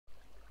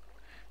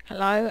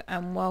Hello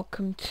and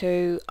welcome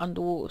to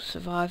Underwater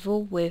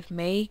Survival with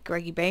me,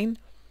 Greggy Bean.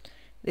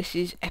 This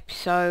is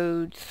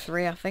episode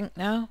 3 I think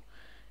now,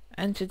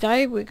 and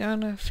today we're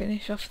going to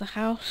finish off the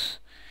house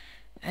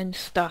and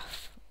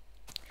stuff.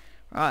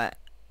 Right,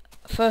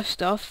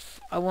 first off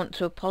I want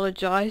to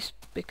apologise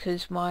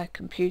because my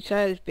computer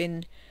has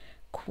been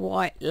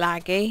quite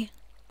laggy,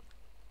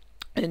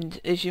 and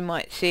as you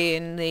might see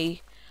in the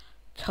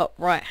top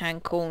right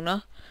hand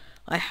corner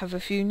I have a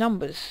few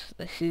numbers.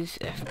 This is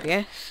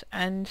FPS,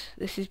 and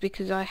this is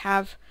because I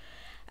have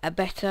a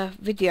better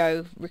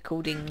video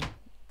recording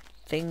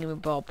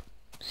thingamabob,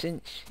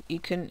 since you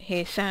couldn't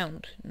hear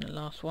sound in the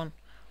last one.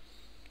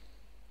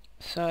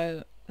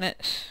 So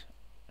let's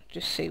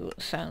just see what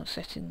the sound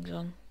settings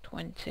on.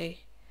 20.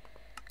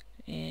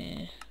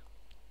 Yeah.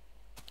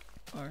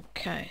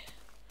 Okay.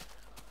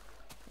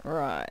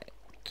 Right.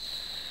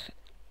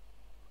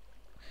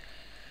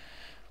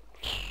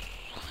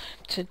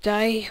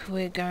 Today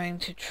we're going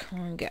to try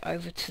and get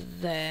over to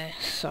there.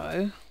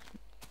 So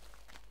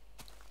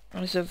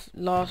as of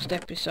last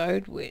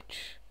episode,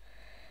 which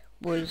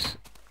was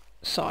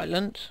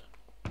silent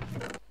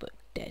but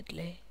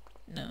deadly,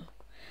 no,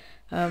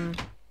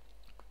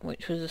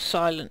 which was a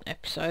silent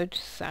episode,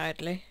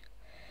 sadly,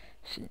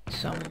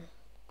 since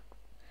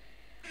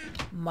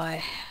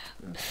my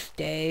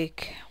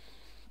mistake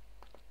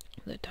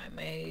that I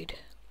made,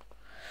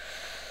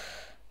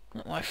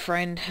 that my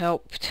friend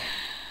helped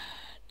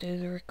do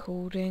the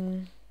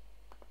recording.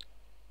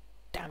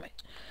 Damn it.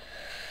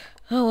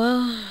 Oh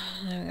well,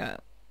 there we go.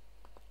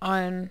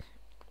 Iron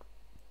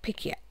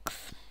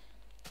pickaxe.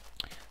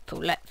 So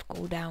let's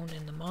go down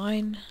in the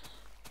mine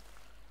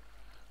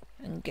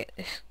and get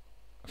this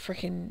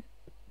freaking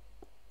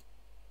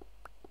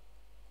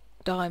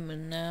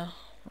diamond now.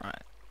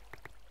 Right.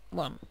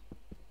 1.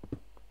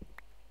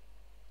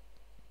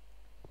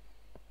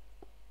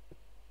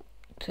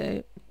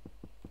 2.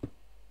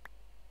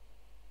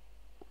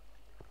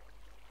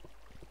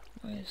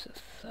 Where's the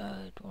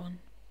third one?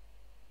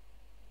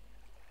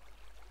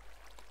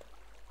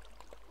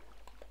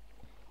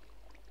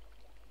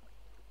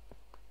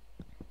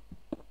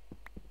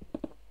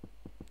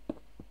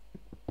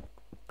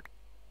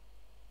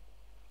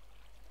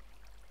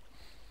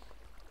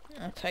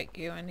 I'll take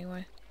you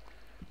anyway.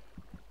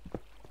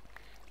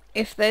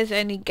 If there's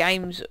any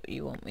games that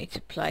you want me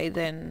to play,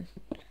 then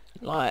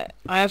like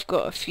I have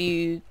got a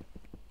few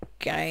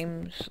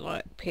games,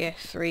 like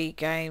PS3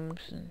 games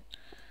and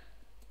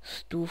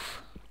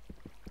stuff.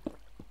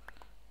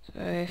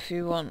 So if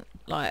you want,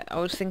 like, I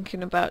was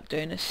thinking about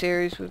doing a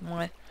series with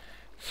my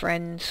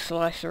friend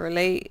Slicer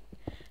Elite,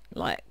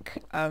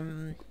 like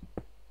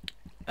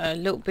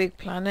Little Big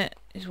Planet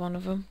is one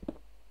of them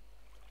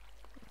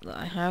that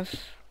I have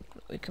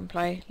that we can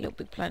play. Little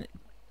Big Planet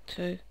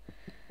 2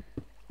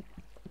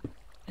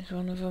 is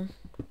one of them.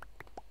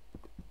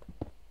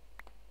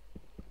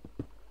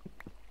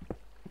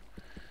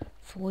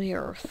 For the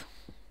Earth.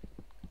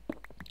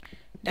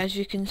 As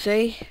you can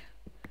see,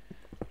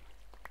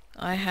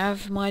 I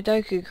have my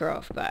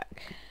DokuCraft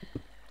back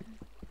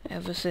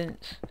ever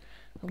since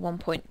the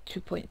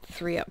 1.2.3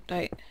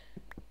 update.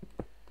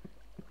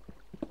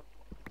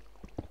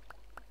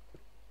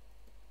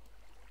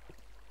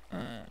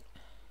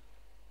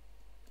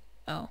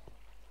 Oh,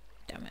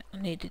 damn it, I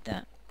needed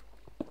that.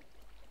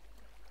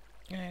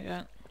 There you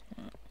go.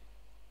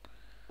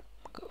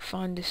 I've got to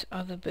find this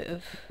other bit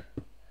of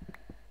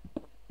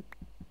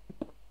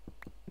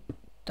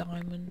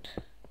diamond.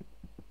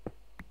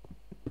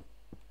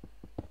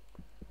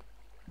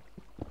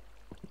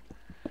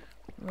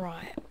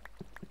 Right,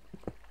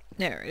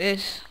 there it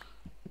is,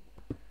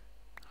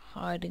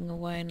 hiding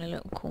away in a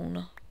little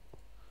corner.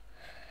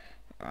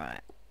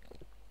 Right,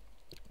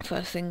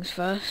 first things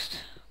first,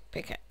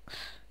 pickaxe.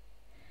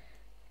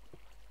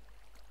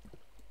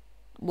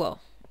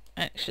 Well,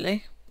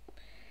 actually,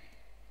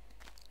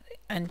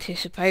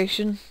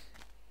 anticipation.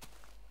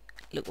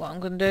 Look what I'm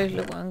gonna do,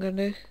 look what I'm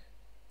gonna do.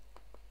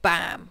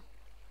 Bam!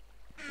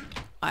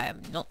 I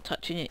am not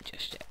touching it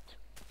just yet.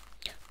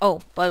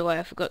 Oh, by the way,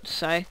 I forgot to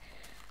say,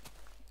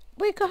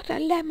 we got a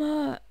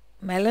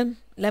melon.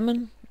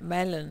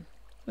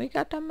 We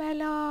got a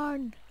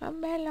melon.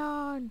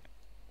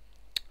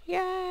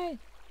 Yay!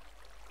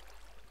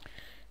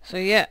 So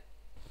yeah,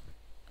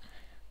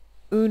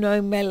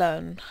 uno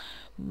melon.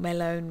 I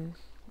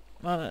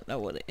don't know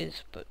what it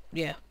is, but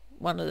yeah,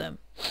 one of them.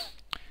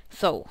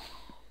 So,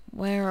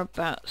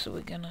 whereabouts are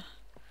we gonna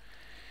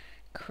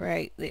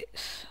create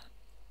this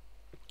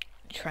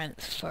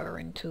transfer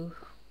into?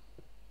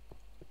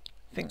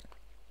 I think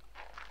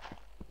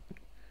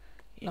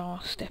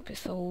last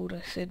episode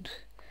I said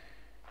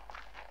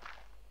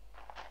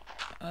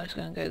I was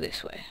going to go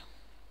this way.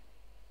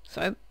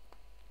 So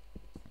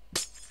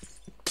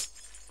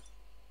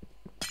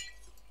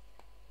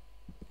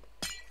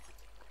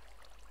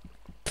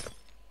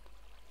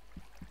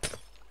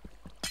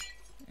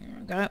there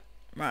we go.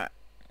 Right,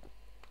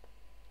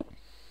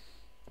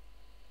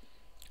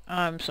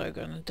 I'm so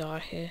gonna die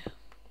here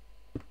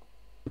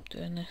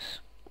doing this.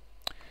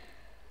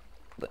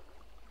 But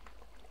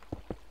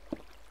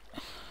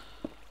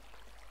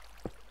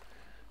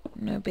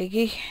No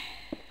biggie.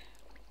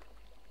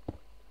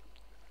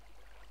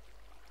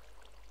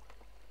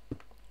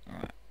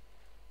 Alright.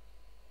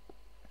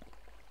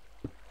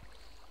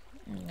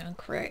 I'm gonna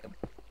create...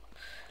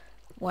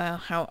 Wow,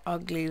 how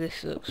ugly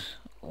this looks.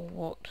 Or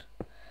what?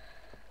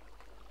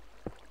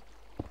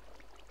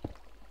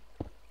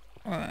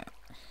 Alright.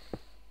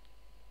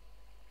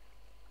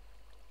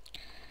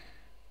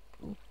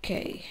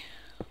 Okay.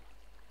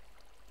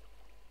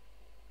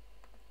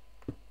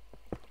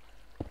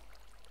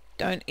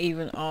 Don't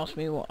even ask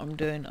me what I'm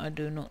doing, I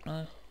do not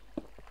know.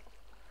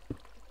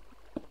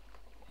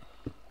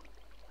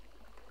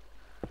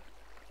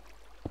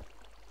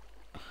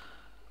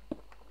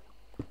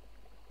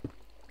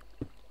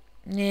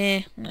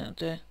 Nah, that'll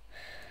do.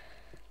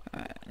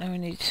 Alright, now we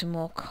need some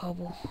more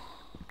cobble.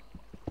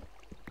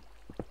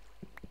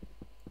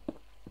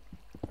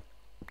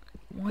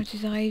 Why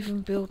did I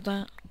even build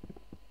that?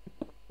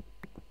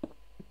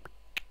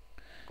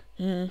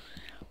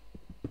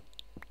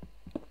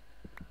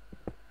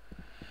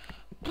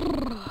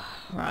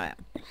 Right.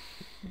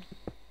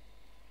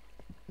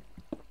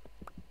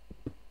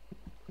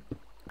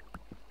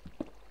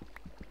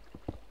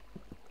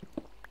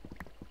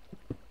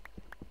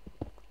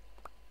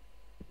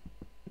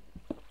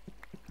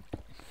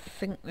 I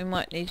think we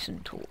might need some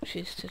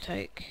torches to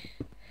take.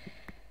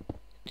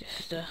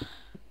 Just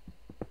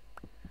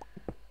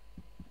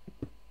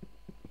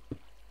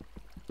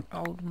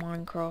old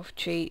Minecraft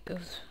cheat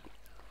of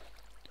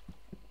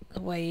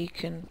the way you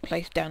can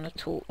place down a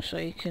torch so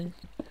you can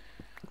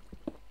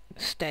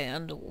stay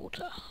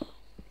underwater.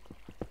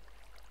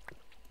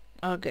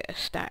 I'll get a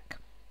stack,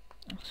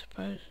 I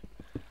suppose.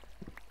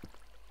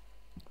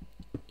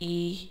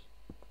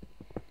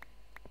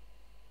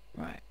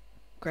 Right,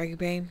 Greggy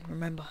Bean,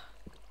 remember,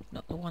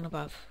 not the one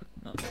above.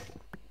 Not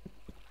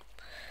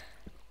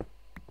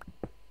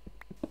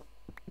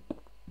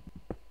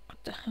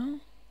what the hell?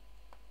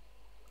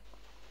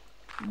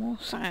 More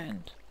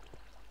sand.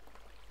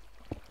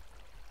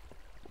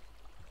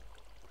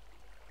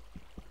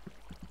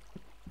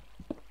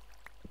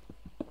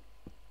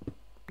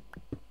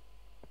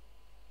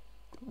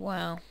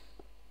 Wow,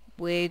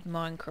 weird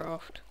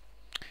Minecraft.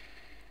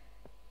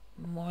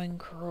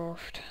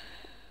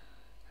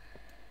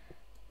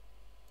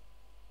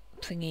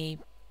 Thingy,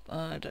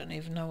 I don't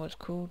even know what it's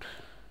called.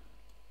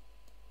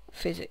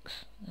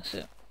 Physics, that's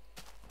it.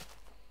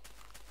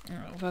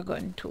 Alright, have I got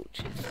any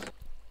torches?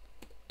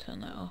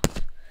 Turn that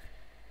off.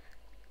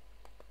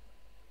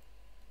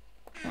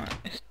 Alright,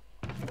 let's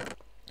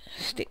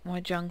stick my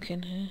junk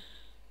in here.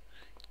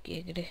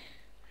 Giggity.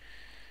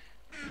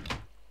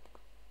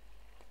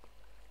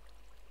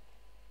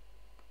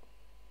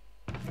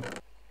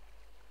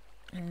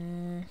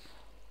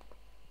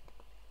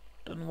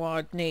 Don't know why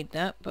I'd need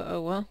that, but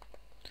oh well.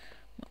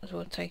 Might as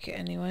well take it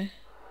anyway.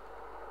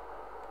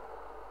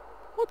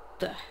 What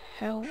the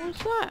hell was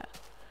that?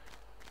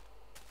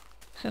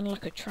 Sounded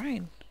like a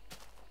train.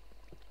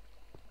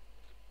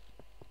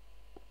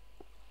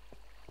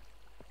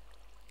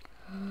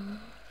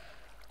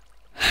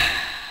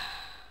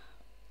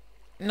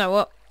 You know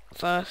what?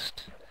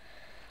 First.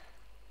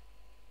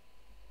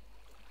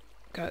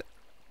 Go.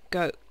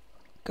 Go.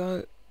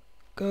 Go.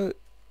 Go.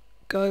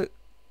 Go.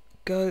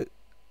 Go.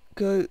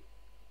 Go.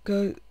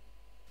 Go.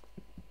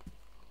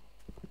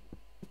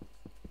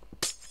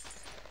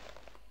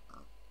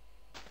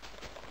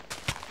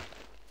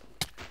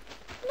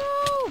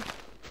 No!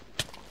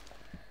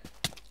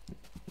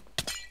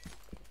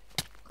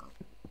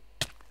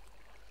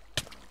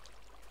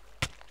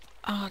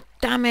 Oh,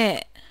 damn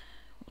it!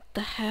 What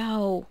the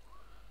hell?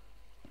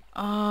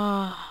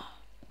 Ah.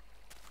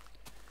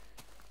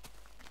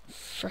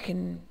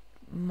 Frickin'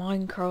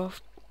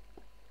 Minecraft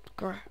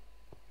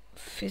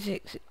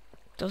physics, it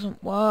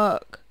doesn't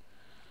work.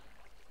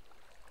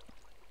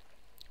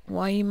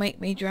 Why you make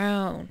me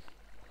drown?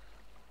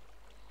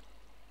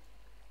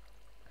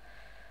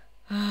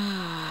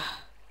 Ah.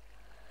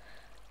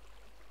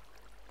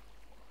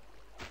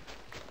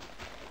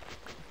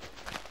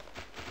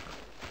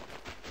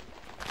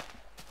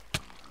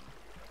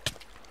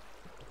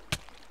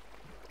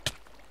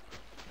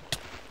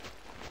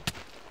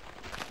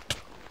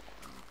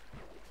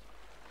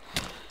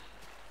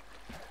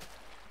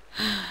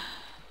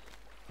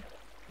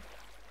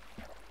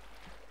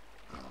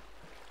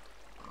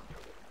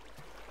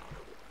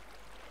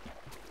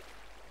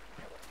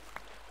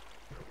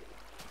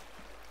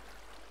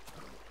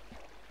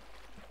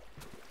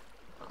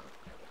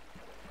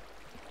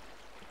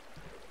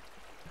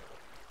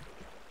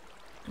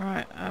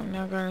 Right, I'm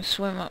now going to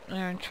swim up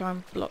there and try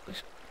and block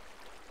this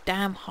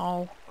damn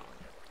hole.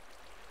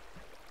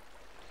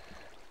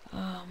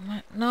 Oh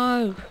man,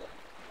 no!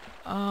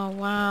 Oh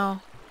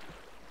wow.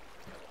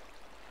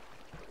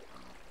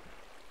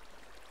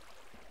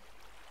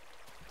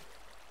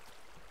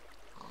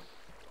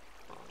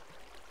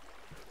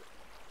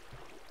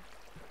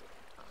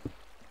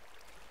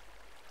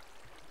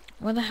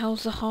 Where the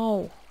hell's the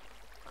hole?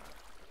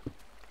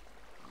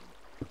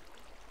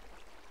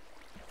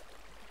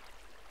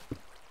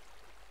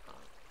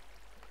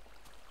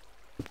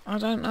 I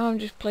don't know, I'm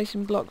just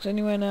placing blocks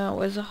anywhere now.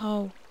 Where's the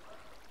hole?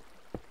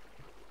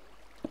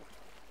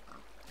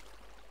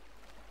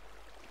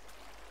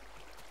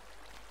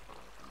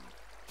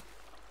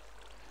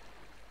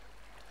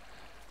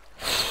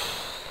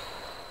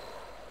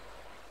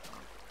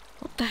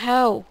 What the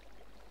hell?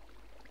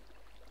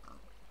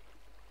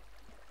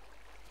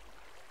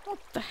 What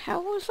the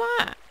hell was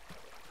that?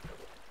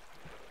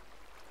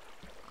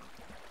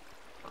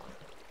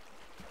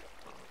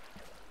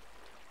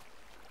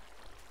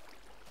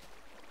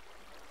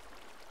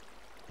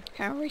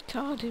 How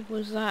retarded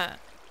was that?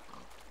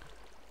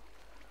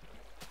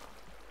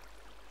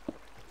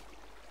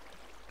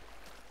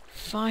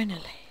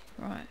 Finally.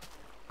 Right.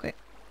 Quick.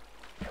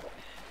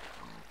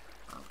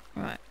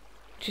 Right.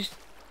 Just...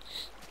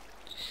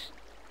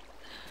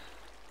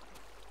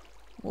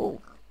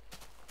 Whoa.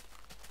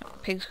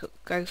 Pigs got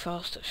go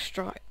faster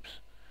stripes.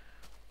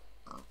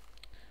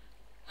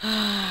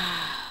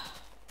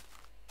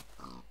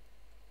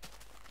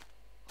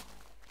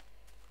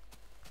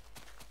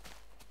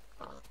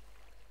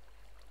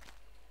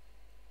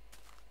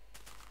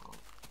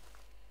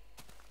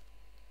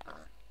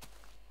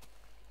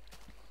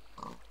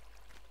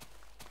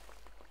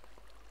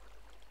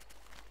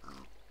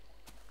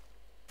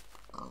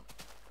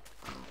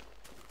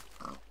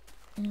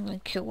 I'm gonna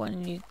kill one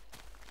of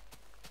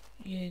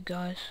you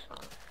guys.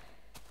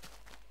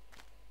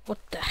 What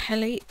the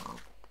hell?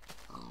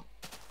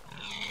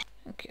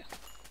 Okay.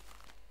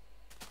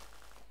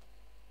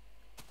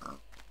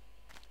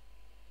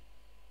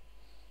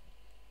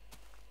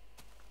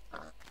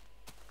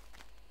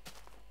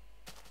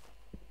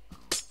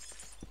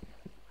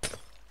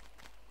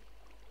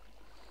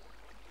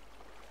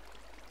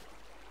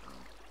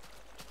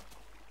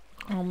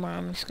 Oh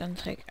man, it's gonna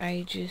take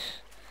ages.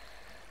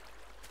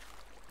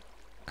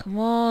 Come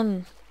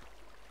on.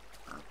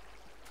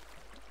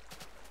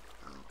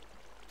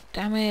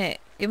 Damn it.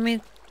 Give me...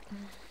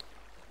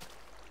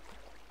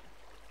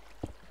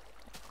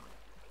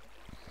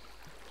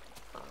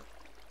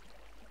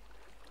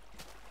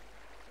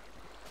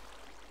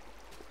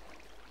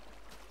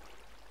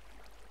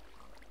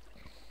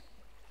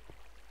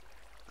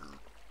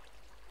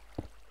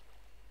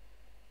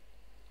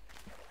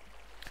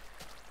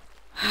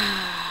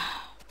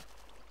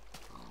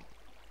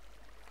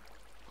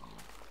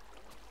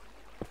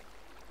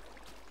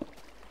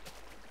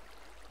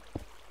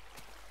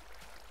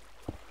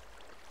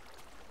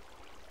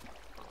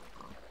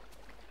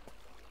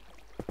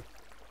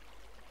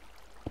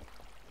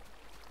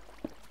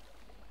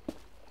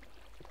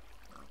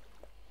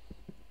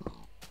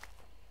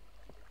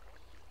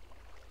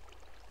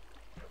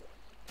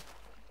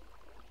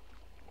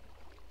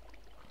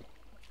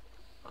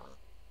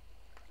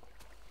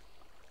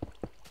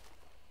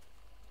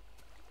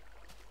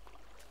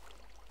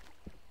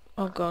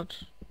 Oh god.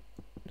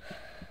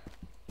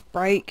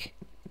 Break.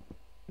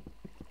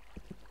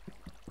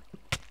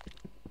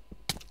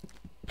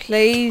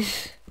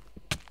 Please.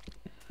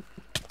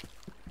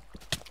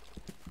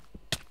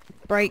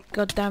 Break,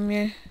 god damn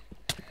you.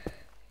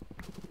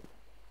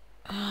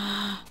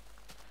 How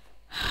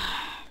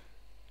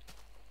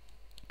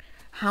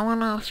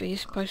on earth are you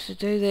supposed to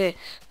do this?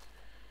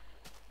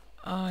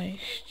 Oh, you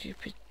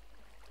stupid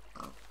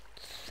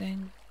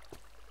thing.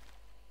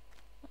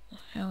 What the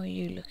hell are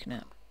you looking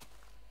at?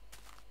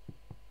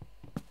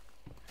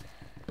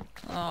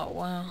 Oh,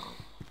 wow.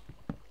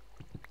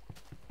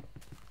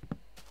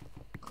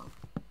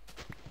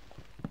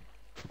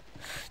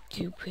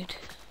 Stupid.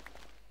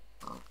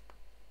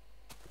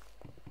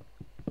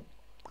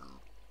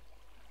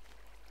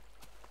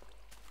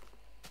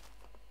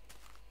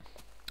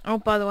 Oh,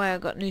 by the way, I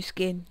got new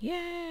skin.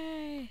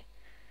 Yay!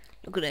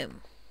 Look at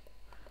him.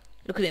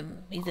 Look at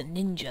him. He's a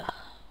ninja.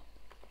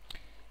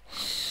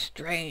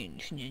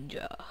 Strange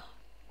ninja.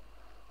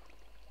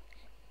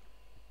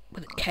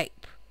 With a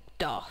cape.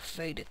 Darth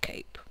Vader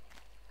cape.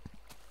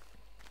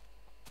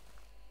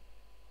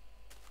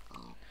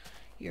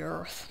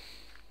 Earth.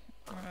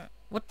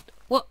 What?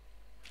 What?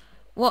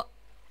 What?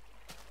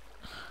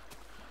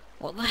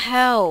 What the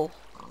hell?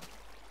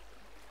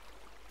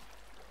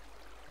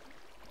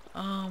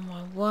 Oh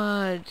my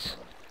words.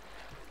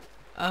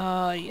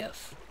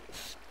 Yes.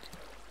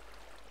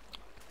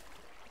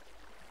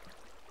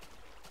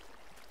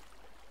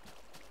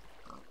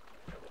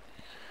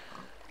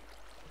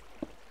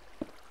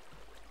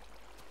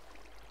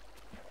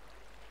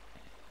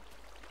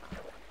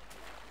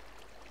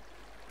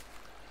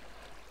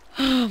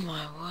 Oh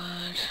my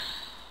word.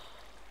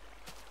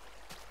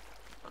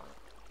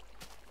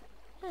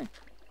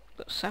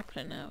 Got a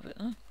sapling out of it,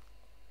 huh?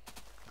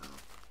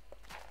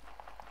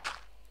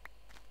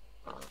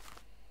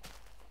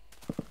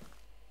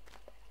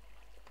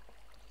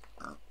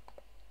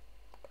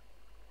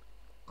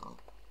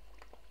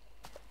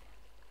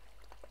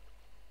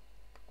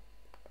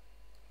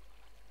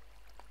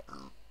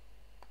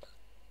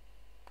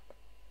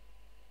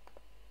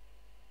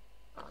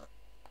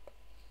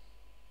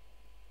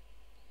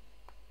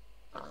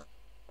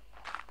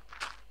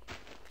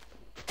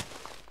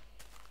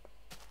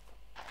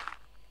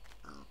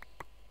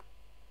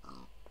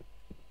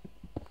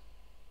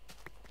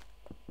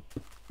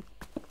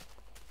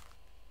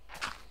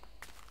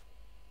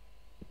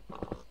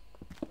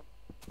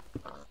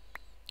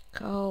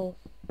 Coal.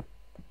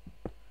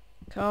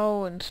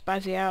 Coal and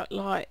spazzy out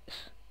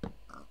lights.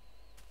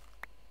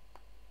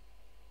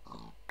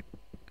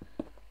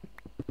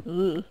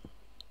 Ugh.